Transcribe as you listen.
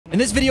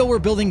this video, we're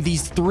building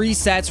these 3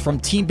 sets from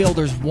Team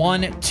Builders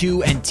 1,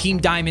 2, and Team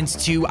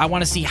Diamonds 2. I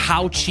want to see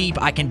how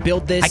cheap I can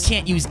build this. I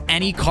can't use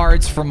any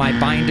cards from my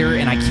binder,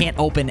 and I can't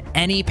open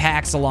any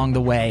packs along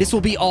the way. This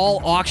will be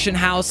all auction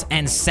house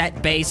and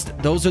set based.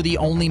 Those are the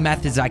only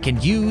methods I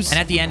can use. And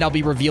at the end, I'll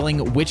be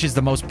revealing which is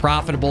the most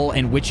profitable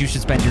and which you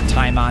should spend your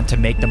time on to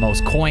make the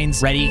most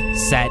coins. Ready,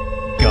 set,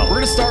 go. We're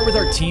gonna start with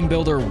our Team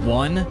Builder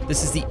 1.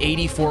 This is the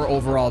 84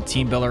 overall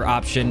Team Builder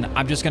option.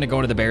 I'm just gonna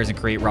go to the Bears and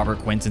create Robert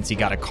Quinn since he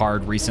got a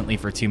card recently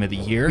for Team of the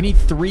Year. We need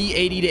 3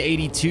 80 to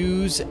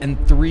 82s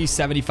and 3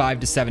 75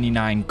 to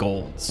 79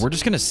 golds. We're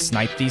just gonna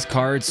snipe these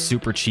cards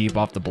super cheap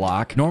off the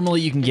block.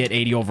 Normally you can get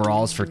 80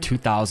 overalls for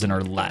 2,000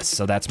 or less,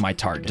 so that's my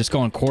target. Just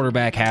going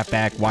quarterback,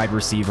 halfback, wide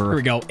receiver. Here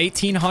we go,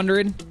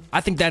 1,800. I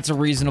think that's a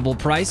reasonable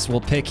price.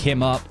 We'll pick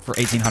him up for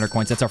 1,800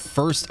 coins. That's our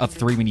first of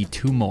 3. We need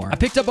 2 more. I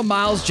picked up a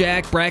Miles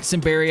Jack, Braxton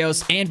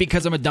Berrios, and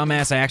because I'm a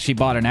dumbass, I actually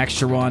bought an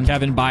extra one,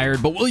 Kevin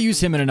Byard, but we'll use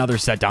him in another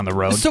set down the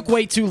road. This took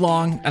way too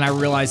long, and I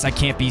realized I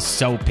can't be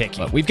so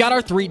picky. But we've got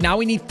our 3. Now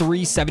we need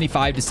 3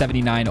 75 to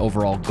 79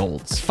 overall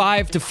golds.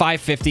 5 to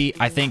 550,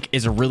 I think,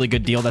 is a really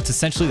good deal. That's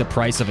essentially the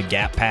price of a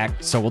gap pack,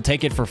 so we'll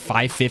take it for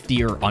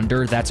 550 or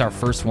under. That's our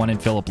first one in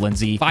Phillip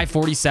Lindsay.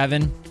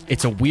 547.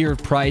 It's a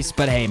weird price,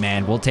 but hey,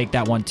 man, we'll take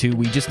that one too.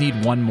 We just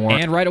need 1 more.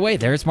 And right away,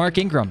 there's Mark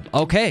Ingram.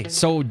 Okay,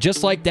 so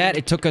just like that,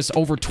 it took us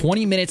over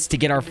 20 minutes to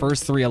get our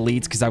first 3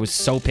 elites because I was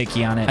so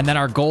picky on it. And then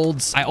our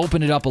golds, I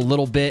opened it up a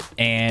little bit,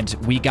 and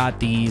we got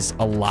these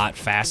a lot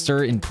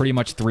faster in pretty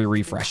much 3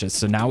 refreshes.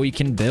 So now we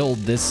can build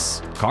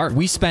this card.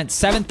 We spent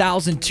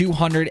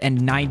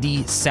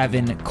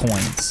 7,297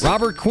 coins.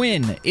 Robert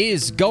Quinn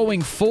is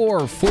going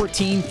for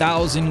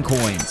 14,000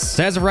 coins.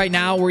 So as of right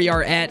now, we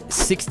are at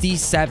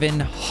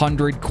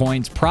 6,700 coins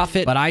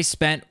profit, but I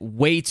spent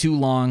way too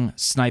long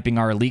sniping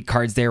our elite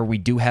cards there. We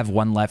do have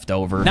 1 left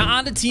over. Now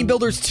on to Team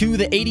Builders 2,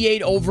 the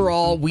 88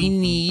 overall. We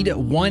need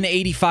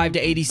 185 to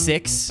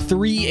 86,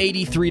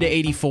 383 to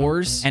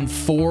 84s, and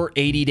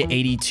 480 to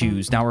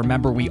 82s. Now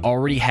remember, we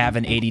already have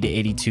an 80 to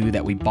 82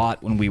 that we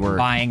bought when we were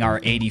buying our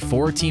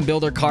 84 Team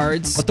Builder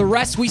cards, but the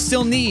rest we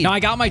still need. Now I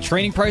got my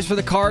training price for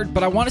the card,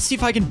 but I want to see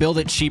if I can build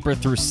it cheaper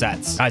through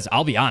sets. Guys,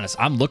 I'll be honest,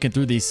 I'm looking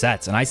through these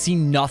sets and I see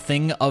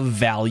nothing of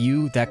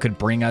value that could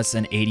bring us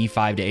an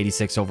 85 to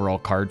 86 overall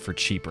card for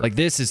cheaper. Like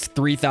this is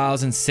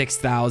 3,000,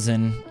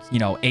 6,000, you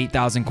know,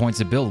 8,000 coins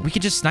to build. We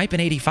could just snipe an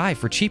 85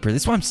 for cheaper.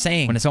 This is what I'm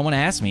saying. When someone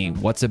asks me,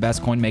 what's the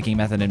best coin making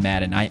method in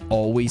Madden, I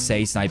always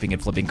say sniping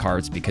and flipping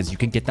cards because you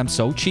can get them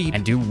so cheap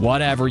and do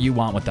whatever you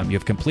want with them. You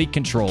have complete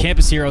control.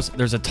 Campus Heroes,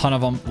 there's a ton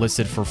of them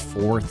listed for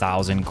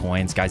 4,000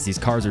 coins. Guys, these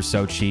cards are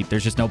so cheap.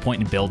 There's just no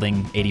point in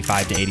building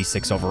 85 to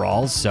 86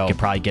 overalls, so you could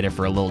probably get it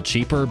for a little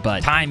cheaper,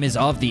 but time is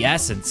of the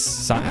essence,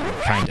 so,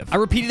 kind of. I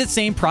repeated the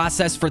same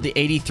process for the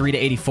 83 to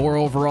 84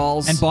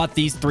 overalls and bought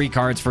these 3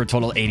 cards for a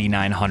total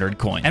 8,900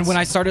 coins. And when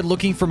I started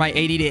looking for my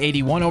 80 to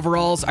 81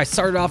 overalls, I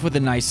started off with a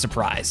nice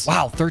surprise.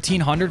 Wow,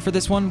 1,300 for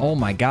this one? Oh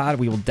my god,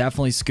 we will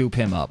definitely scoop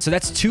him up. So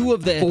that's 2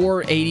 of the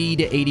 480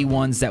 to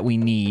 81s that we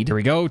need. Here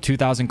we go,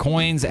 2,000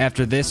 coins.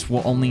 After this,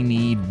 we'll only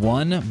need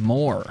 1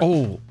 more.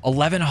 Oh,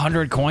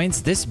 1,100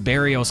 coins. This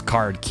Berrios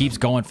card keeps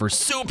going for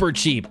super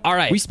cheap. All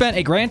right, we spent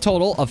a grand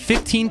total of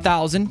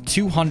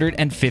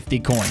 15,250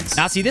 coins.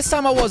 Now, see, this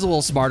time I was a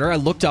little smarter. I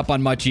looked up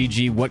on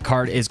MutGG what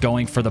card is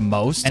going for the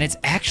most, and it's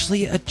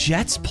actually a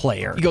Jets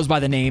player. He goes by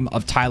the name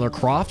of Tyler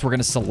Croft. We're going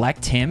to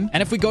select him.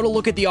 And if we go to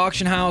look at the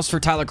auction house for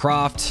Tyler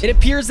Croft, it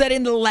appears that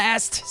in the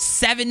last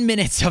 7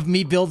 minutes of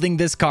me building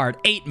this card,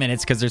 8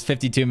 minutes because there's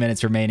 52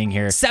 minutes remaining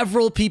here,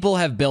 several people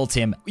have built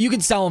him. You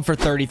can sell him for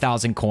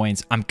 30,000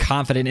 coins. I'm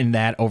confident in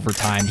that over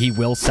time. He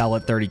will sell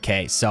at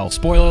 30K. So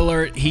spoiler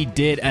alert, he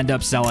did end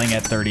up selling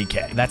at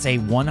 30K. That's a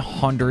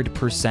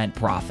 100%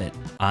 profit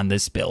on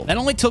this build. That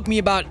only took me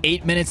about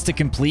 8 minutes to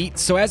complete.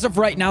 So as of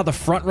right now, the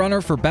front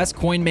runner for best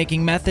coin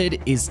making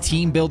method is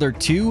Team Builder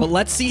 2, but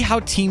let's see how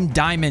Team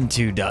Diamond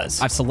 2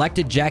 does. I've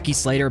selected Jackie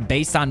Slater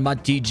based on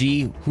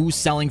MutGG, who's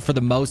selling for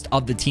the most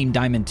of the Team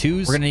Diamond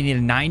 2s. We're gonna need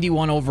a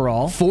 91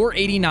 overall,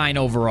 489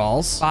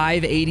 overalls,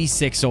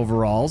 586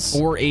 overalls,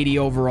 480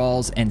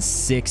 overalls, and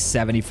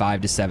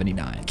 675 to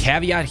 79.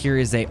 Caveat here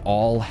is they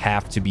all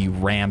have to be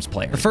Rams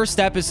players. The first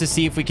step is to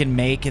see if we can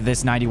make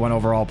this 91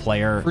 overall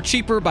player for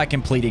cheaper by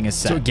completing a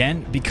set. So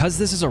again, because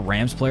this is a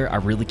Rams player, I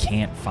really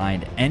can't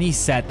find any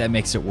set that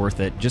makes it worth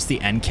it. Just the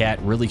NCAT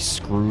really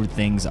screwed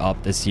things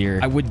up this year.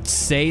 I would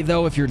say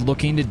though, if you're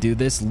looking to do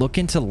this, look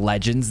into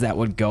legends that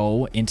would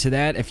go into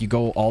that. If you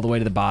go all the way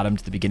to the bottom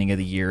to the beginning of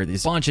the year,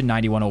 there's a bunch of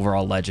 91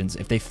 overall legends.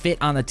 If they fit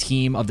on the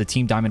team of the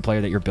Team Diamond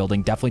player that you're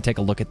building, definitely take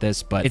a look at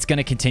this, but it's going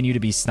to continue to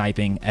be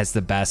sniping as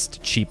the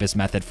best, cheapest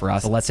method for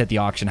us. So let's hit the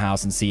auction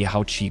house and see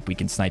how cheap we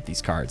can snipe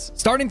these cards.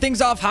 Starting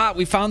things off hot,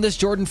 we found this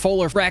Jordan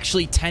Fuller for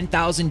actually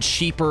 10,000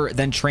 cheaper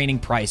than training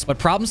price, but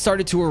problems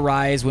started to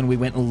arise when we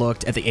went and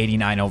looked at the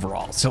 89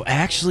 overall. So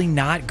actually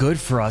not good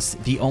for us.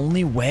 The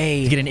only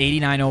way to get an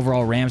 89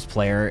 overall Rams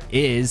player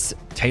is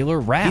Taylor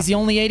Rapp. He's the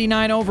only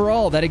 89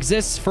 overall that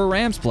exists for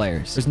Rams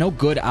players. There's no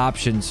good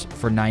options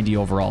for 90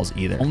 overalls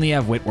either. Only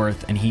have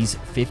Whitworth, and he's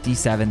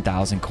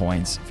 57,000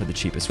 coins for the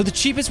cheapest. For the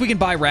cheapest we can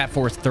buy Rapp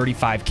for is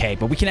 35K,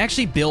 but we can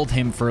actually build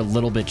him for a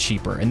little bit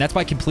cheaper, and that's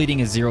by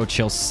completing a zero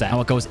chill set. Now,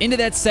 what goes into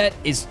that set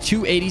is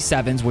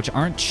 287s, which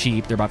aren't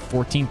cheap. They're about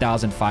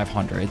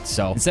 14,500.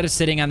 So instead of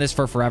sitting on this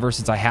for forever,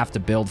 since I have to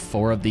build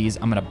 4 of these,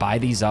 I'm going to buy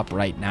these up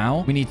right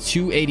now. We need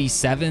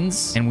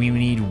 287s, and we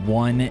need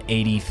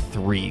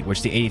 183,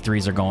 which the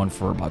 83s are going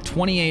for about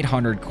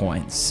 2,800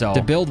 coins. So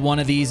to build one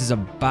of these is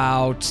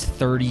about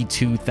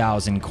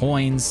 32,000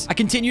 coins. I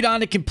continued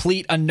on to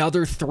complete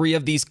another 3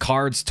 of these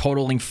cards,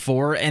 totaling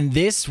 4, and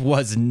this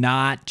was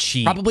not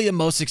cheap. Probably the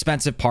most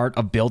expensive part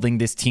of building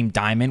this Team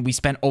Diamond. We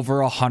spent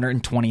over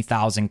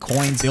 120,000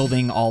 coins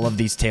building all of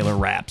these Taylor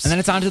Rapps. And then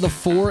it's on to the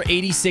 4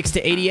 86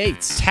 to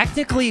 88s.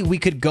 Technically, we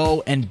could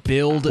go and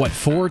build, what,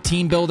 4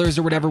 team builders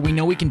or whatever. We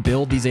know we can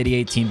build these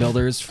 88 team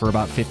builders for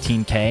about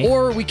 15K,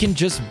 or we can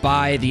just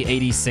buy the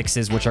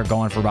 86s, which are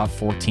going for about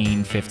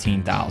 14,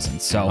 15,000.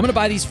 So I'm going to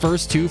buy these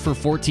first 2 for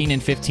 14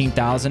 and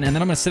 15,000, and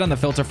then I'm going to sit on the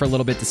filter for a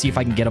little bit to see if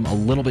I can get them a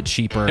little bit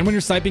cheaper. And when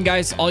you're sniping,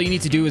 guys, all you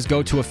need to do is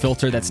go to a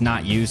filter that's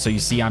not used. So you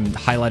see I'm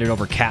highlighted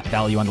over cap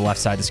value on the left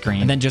side of the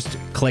screen, and then just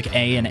click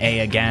A and A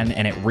again,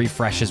 and it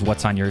refreshes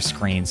what's on your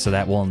screen. So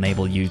that will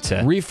enable you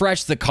to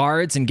refresh the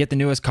cards and get the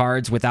newest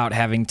cards without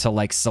having to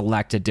like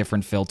select a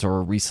different filter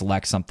or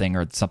reselect something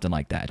or something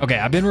like that. Okay,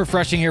 I've been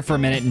refreshing here for a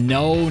minute.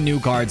 No new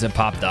cards have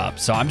popped up.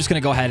 So I'm just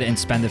going to go ahead and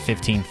spend the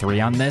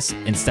 15.3 on this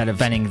instead of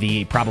spending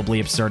the probably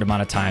absurd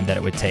amount of time that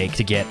it would take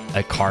to get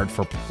a card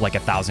for like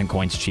 1,000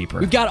 coins cheaper.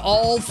 We've got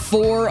all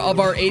 4 of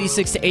our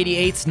 86 to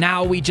 88s.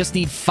 Now we just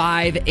need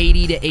 5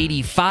 80 to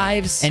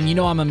 85s. And you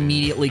know, I'm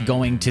immediately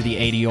going to the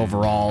 80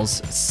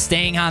 overalls,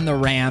 staying on the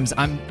Rams.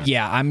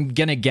 I'm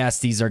going to guess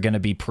these are going to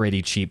be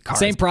pretty cheap cards.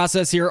 Same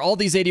process here. All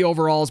these 80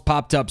 overalls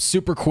popped up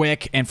super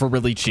quick and for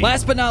really cheap.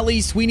 Last but not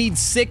least, we need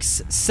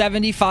 6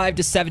 75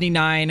 to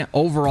 79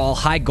 overall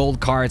high gold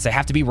cards. They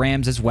have to be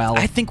Rams as well.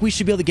 I think we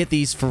should be able to get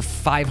these for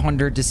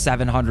 500 to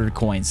 700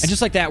 coins. And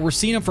just like that, we're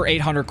seeing them for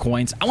 800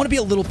 coins. I want to be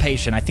a little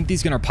patient. I think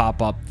these are going to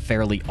pop up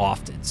fairly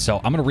often. So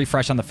I'm going to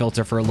refresh on the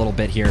filter for a little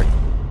bit here.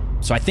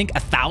 So I think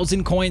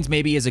 1,000 coins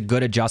maybe is a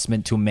good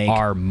adjustment to make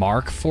our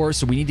mark for.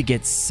 So we need to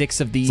get 6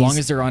 of these. As long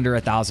as they're under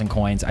 1,000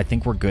 coins, I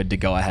think we're good to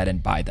go ahead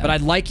and buy them. But I'd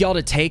like y'all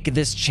to take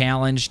this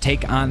challenge,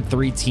 take on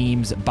 3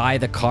 teams, buy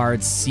the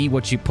cards, see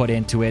what you put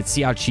into it,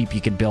 see how cheap you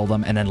can build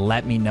them, and then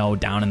let me know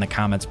down in the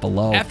comments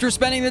below. After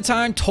spending the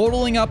time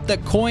totaling up the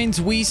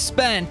coins we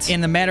spent in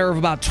the matter of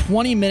about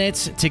 20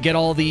 minutes to get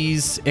all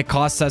these, it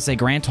costs us a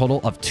grand total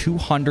of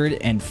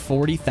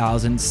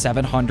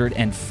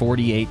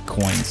 240,748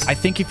 coins. I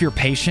think if you're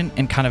patient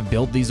and kind of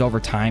build these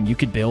over time, you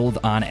could build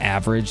on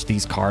average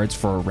these cards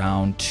for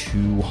around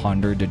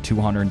 200 to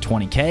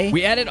 220K.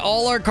 We added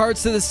all our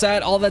cards to the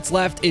set. All that's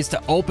left is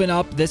to open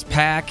up this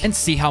pack and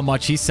see how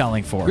much he's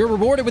selling for. We're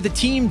rewarded with the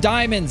Team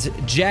Diamonds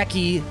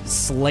Jackie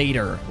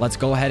Slater. Let's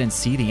go ahead and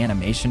see the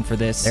animation for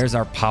this. There's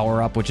our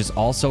power up, which is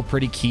also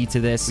pretty key to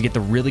this. We get the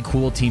really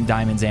cool Team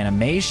Diamonds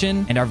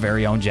animation and our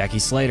very own Jackie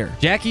Slater.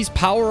 Jackie's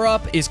power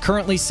up is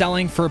currently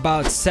selling for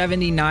about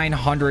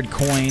 7,900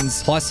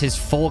 coins, plus his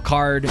full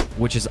card,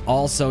 which is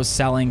also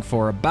selling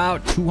for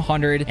about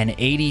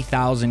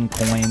 280,000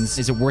 coins.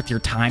 Is it worth your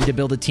time to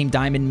build a Team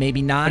Diamond?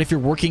 Maybe not. But if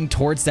you're working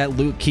towards that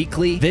loot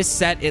Keekly, this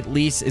set at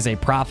least is a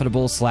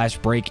profitable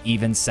 / break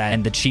even set.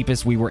 And the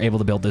cheapest we were able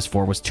to build this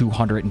for was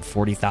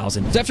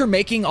 240,000. So after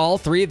making all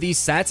 3 of these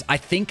sets, I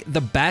think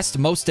the best,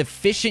 most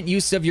efficient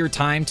use of your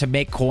time to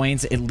make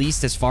coins, at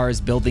least as far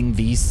as building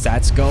these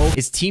sets go,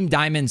 is Team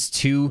Diamonds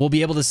 2. We'll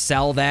be able to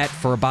sell that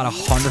for about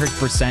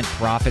 100%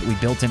 profit. We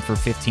built him for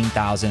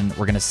 15,000.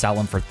 We're going to sell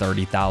him for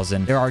 30,000.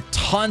 There are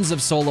tons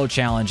of solo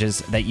challenges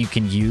that you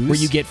can use where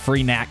you get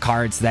free nat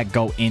cards that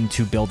go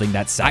into building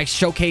that set. I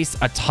showcase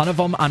a ton of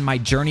them on my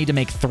journey to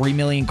make 3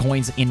 million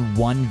coins in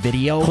one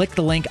video. Click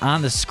the link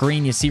on the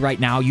screen you see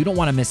right now. You don't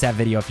want to miss that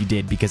video if you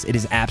did, because it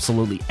is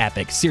absolutely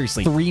epic.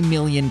 Seriously, 3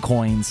 million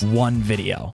coins, one video.